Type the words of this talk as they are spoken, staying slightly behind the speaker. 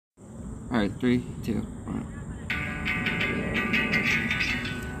Alright, 3, 2, 1.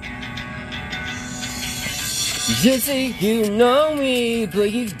 You think you know me, but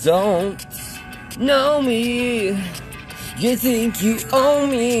you don't know me. You think you own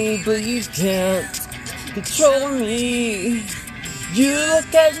me, but you can't control me. You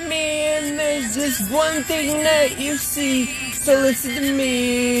look at me and there's just one thing that you see. So listen to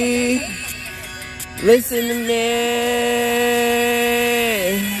me. Listen to me.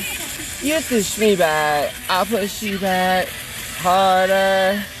 You push me back, I'll push you back.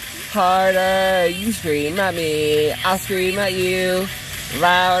 Harder, harder. You scream at me, I'll scream at you.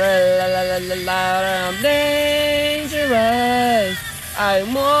 Louder, la la la la louder. I'm dangerous.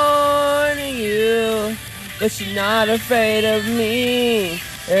 I'm warning you, but you're not afraid of me,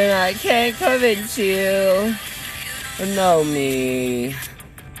 and I can't convince you to know me.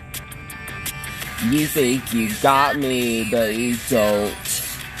 You think you got me, but you don't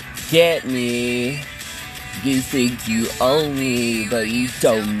get me. You think you own me, but you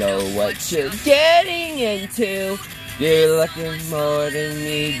don't know what you're getting into. You're looking more than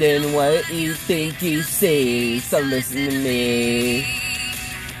me than what you think you see. So listen to me.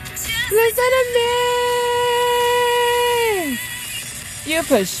 Listen to me. You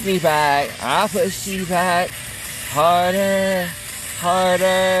push me back, I'll push you back. Harder,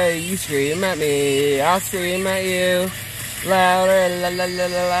 harder. You scream at me, I'll scream at you. Louder, la la la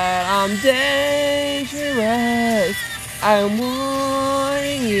la la. I'm dangerous. I'm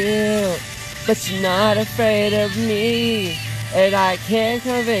warning you, but you're not afraid of me, and I can't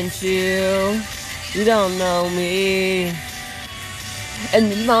convince you. You don't know me.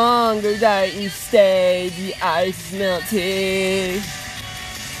 And the longer that you stay, the ice is melting,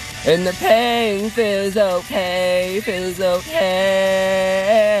 and the pain feels okay, feels okay.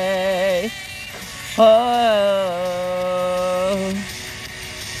 Oh,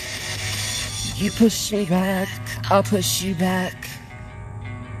 you push me back, I'll push you back.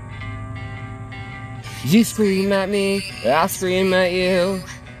 You scream at me, I'll scream at you.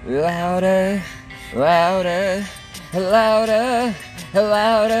 Louder, louder, louder,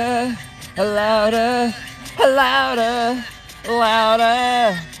 louder, louder, louder,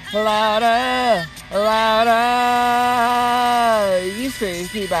 louder, louder, louder. You scream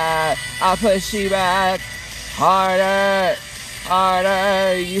me back, I'll push you back. Harder,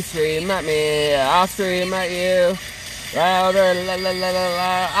 harder. You scream at me, I'll scream at you. Louder, la la la la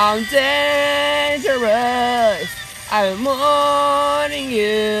la. I'm dangerous. I'm warning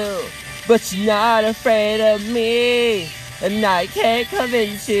you, but you're not afraid of me, and I can't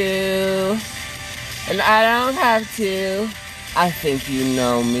convince you, and I don't have to. I think you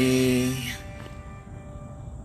know me.